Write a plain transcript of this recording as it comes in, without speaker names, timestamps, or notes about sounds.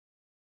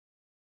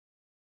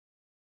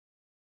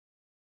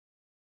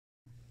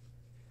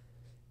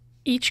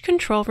Each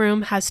control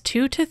room has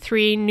 2 to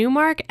 3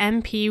 Newmark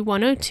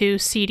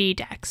MP102 CD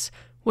decks,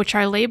 which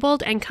are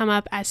labeled and come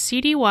up as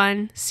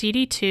CD1,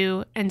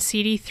 CD2, and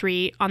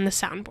CD3 on the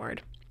soundboard.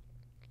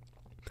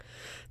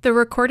 The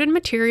recorded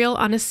material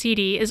on a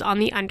CD is on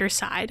the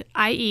underside,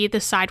 i.e. the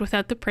side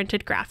without the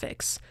printed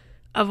graphics.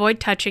 Avoid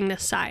touching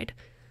this side.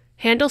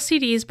 Handle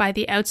CDs by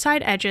the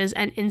outside edges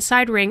and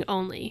inside ring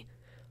only.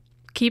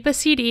 Keep a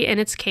CD in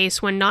its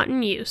case when not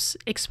in use.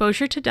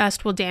 Exposure to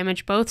dust will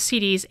damage both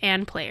CDs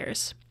and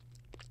players.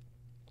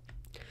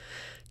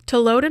 To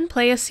load and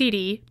play a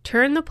CD,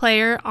 turn the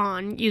player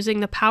on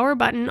using the power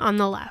button on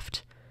the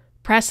left.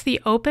 Press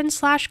the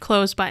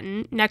open/close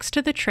button next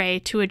to the tray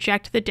to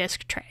eject the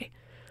disc tray.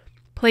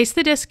 Place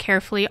the disc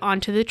carefully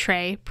onto the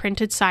tray,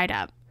 printed side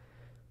up.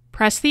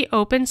 Press the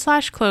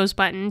open/close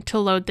button to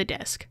load the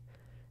disc.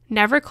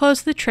 Never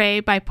close the tray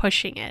by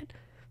pushing it.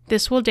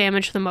 This will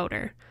damage the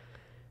motor.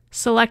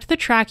 Select the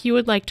track you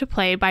would like to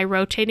play by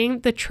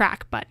rotating the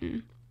track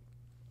button.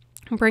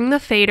 Bring the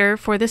fader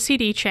for the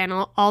CD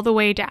channel all the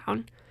way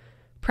down.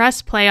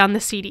 Press play on the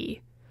CD.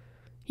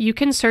 You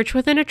can search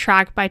within a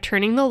track by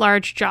turning the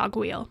large jog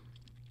wheel.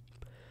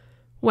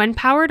 When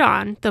powered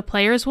on, the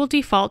players will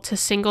default to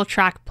single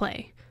track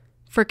play.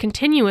 For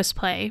continuous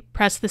play,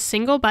 press the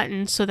single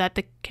button so that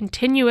the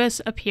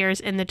continuous appears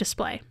in the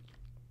display.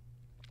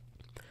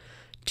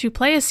 To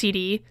play a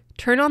CD,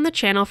 turn on the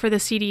channel for the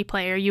CD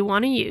player you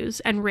want to use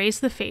and raise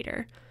the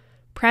fader.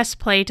 Press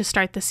play to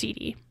start the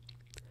CD.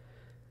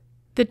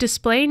 The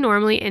display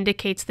normally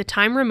indicates the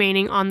time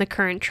remaining on the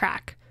current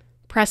track.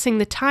 Pressing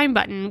the time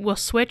button will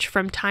switch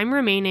from time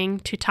remaining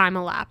to time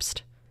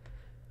elapsed.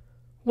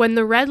 When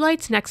the red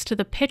lights next to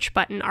the pitch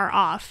button are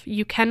off,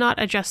 you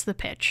cannot adjust the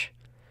pitch.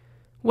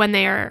 When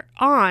they are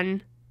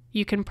on,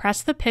 you can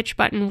press the pitch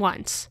button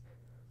once.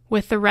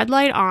 With the red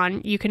light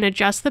on, you can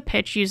adjust the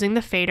pitch using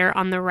the fader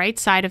on the right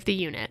side of the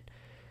unit.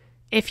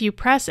 If you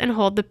press and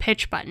hold the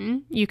pitch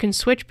button, you can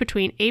switch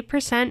between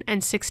 8%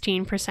 and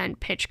 16%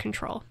 pitch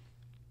control.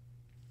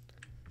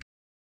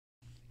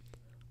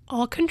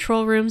 All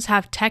control rooms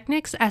have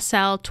Technics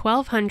SL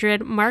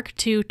 1200 Mark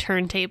II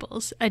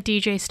turntables, a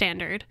DJ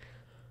standard.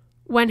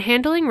 When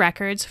handling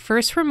records,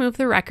 first remove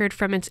the record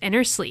from its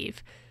inner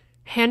sleeve.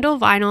 Handle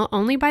vinyl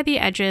only by the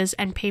edges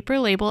and paper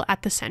label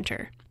at the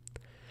center.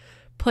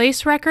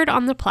 Place record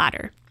on the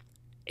platter.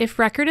 If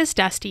record is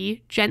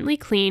dusty, gently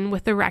clean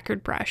with the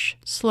record brush,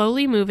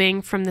 slowly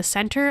moving from the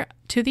center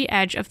to the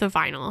edge of the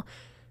vinyl.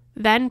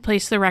 Then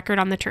place the record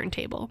on the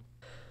turntable.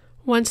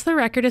 Once the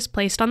record is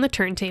placed on the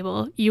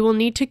turntable, you will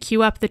need to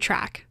cue up the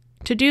track.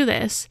 To do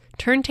this,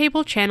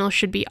 turntable channel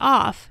should be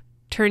off,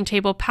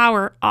 turntable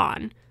power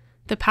on.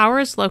 The power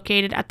is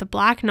located at the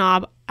black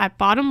knob at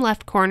bottom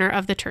left corner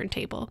of the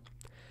turntable.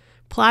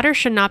 Platter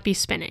should not be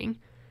spinning.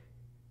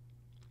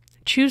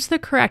 Choose the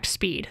correct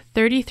speed,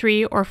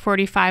 33 or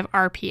 45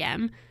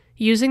 RPM,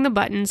 using the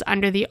buttons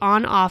under the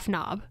on-off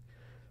knob.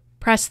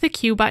 Press the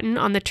cue button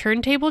on the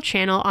turntable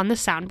channel on the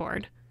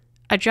soundboard.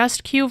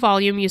 Adjust cue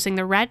volume using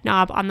the red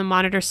knob on the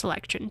monitor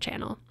selection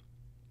channel.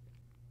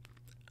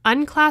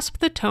 Unclasp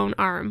the tone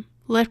arm.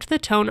 Lift the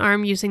tone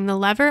arm using the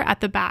lever at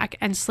the back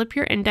and slip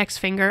your index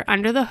finger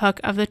under the hook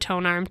of the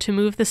tone arm to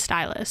move the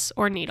stylus,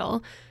 or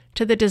needle,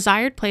 to the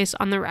desired place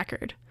on the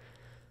record.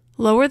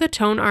 Lower the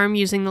tone arm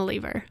using the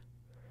lever.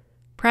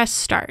 Press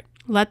start.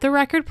 Let the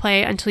record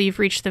play until you've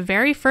reached the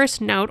very first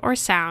note or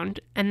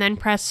sound, and then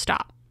press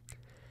stop.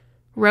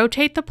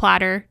 Rotate the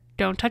platter,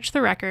 don't touch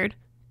the record,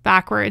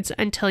 backwards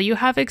until you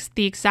have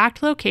the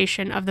exact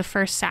location of the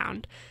first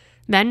sound,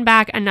 then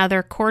back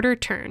another quarter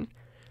turn.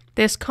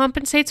 This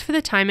compensates for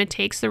the time it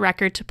takes the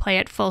record to play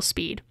at full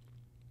speed.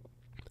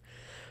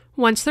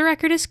 Once the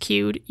record is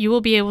cued, you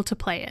will be able to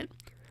play it.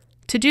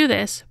 To do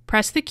this,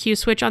 press the cue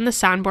switch on the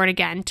soundboard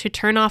again to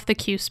turn off the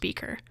cue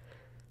speaker.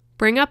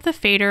 Bring up the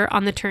fader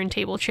on the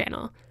turntable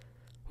channel.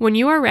 When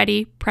you are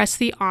ready, press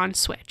the on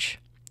switch.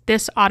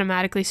 This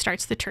automatically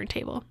starts the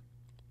turntable.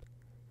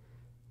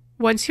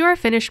 Once you are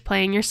finished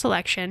playing your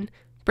selection,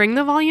 bring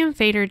the volume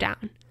fader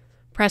down.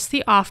 Press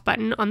the off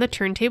button on the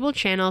turntable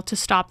channel to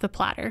stop the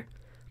platter.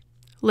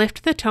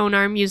 Lift the tone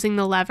arm using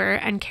the lever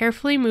and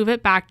carefully move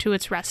it back to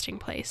its resting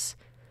place.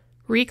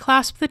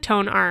 Reclasp the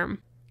tone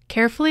arm.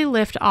 Carefully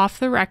lift off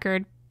the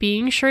record,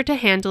 being sure to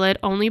handle it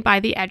only by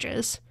the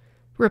edges.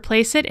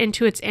 Replace it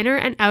into its inner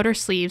and outer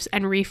sleeves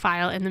and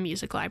refile in the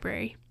music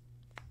library.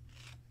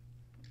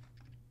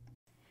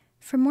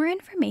 For more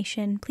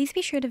information, please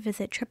be sure to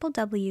visit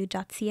www.cfrc.ca.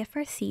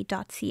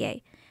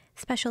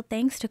 Special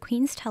thanks to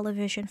Queen's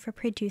Television for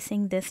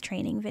producing this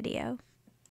training video.